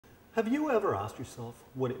Have you ever asked yourself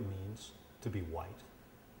what it means to be white?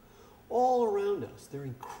 All around us, there are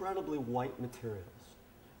incredibly white materials.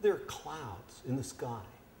 There are clouds in the sky.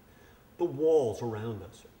 The walls around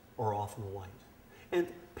us are often white. And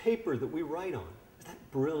paper that we write on is that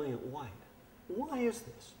brilliant white. Why is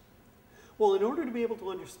this? Well, in order to be able to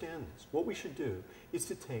understand this, what we should do is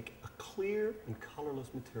to take a clear and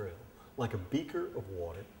colorless material, like a beaker of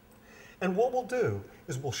water, and what we'll do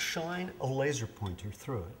is we'll shine a laser pointer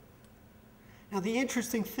through it. Now, the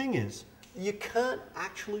interesting thing is, you can't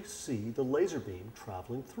actually see the laser beam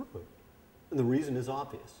traveling through it. And the reason is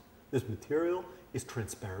obvious. This material is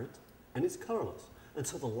transparent and it's colorless, and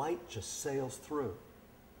so the light just sails through.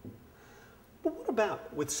 But what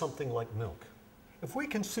about with something like milk? If we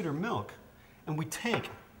consider milk and we take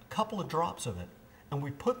a couple of drops of it and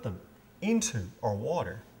we put them into our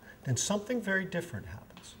water, then something very different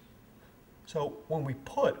happens. So when we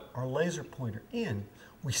put our laser pointer in,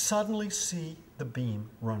 we suddenly see the beam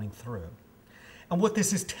running through. And what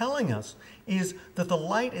this is telling us is that the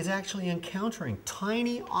light is actually encountering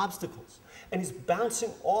tiny obstacles and is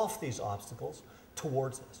bouncing off these obstacles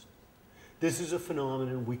towards us. This is a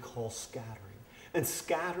phenomenon we call scattering. And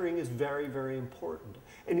scattering is very, very important.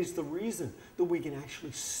 And it's the reason that we can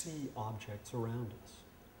actually see objects around us.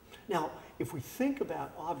 Now, if we think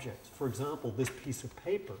about objects, for example, this piece of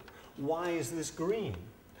paper, why is this green?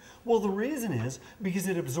 Well, the reason is because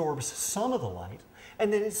it absorbs some of the light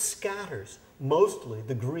and then it scatters mostly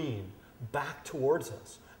the green back towards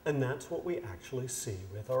us. And that's what we actually see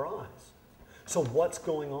with our eyes. So what's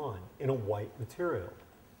going on in a white material?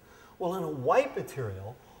 Well, in a white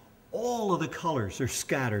material, all of the colors are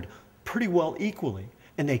scattered pretty well equally,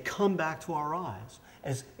 and they come back to our eyes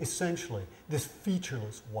as essentially this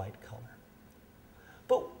featureless white color.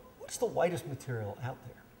 But what's the whitest material out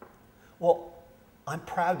there? Well, I'm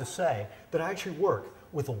proud to say that I actually work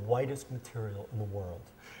with the whitest material in the world.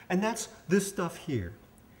 And that's this stuff here.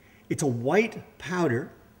 It's a white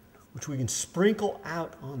powder, which we can sprinkle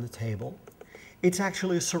out on the table. It's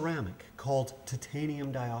actually a ceramic called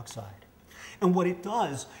titanium dioxide. And what it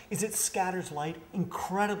does is it scatters light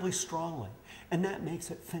incredibly strongly. And that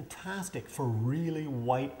makes it fantastic for really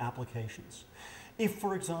white applications. If,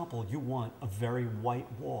 for example, you want a very white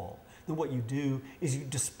wall, then what you do is you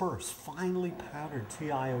disperse finely powdered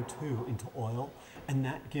TiO2 into oil, and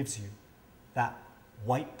that gives you that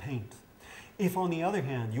white paint. If, on the other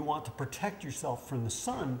hand, you want to protect yourself from the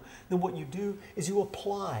sun, then what you do is you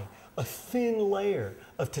apply a thin layer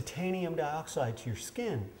of titanium dioxide to your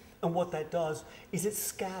skin, and what that does is it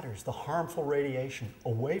scatters the harmful radiation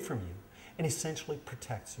away from you and essentially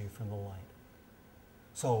protects you from the light.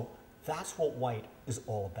 So that's what white is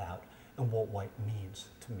all about and what white means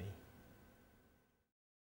to me.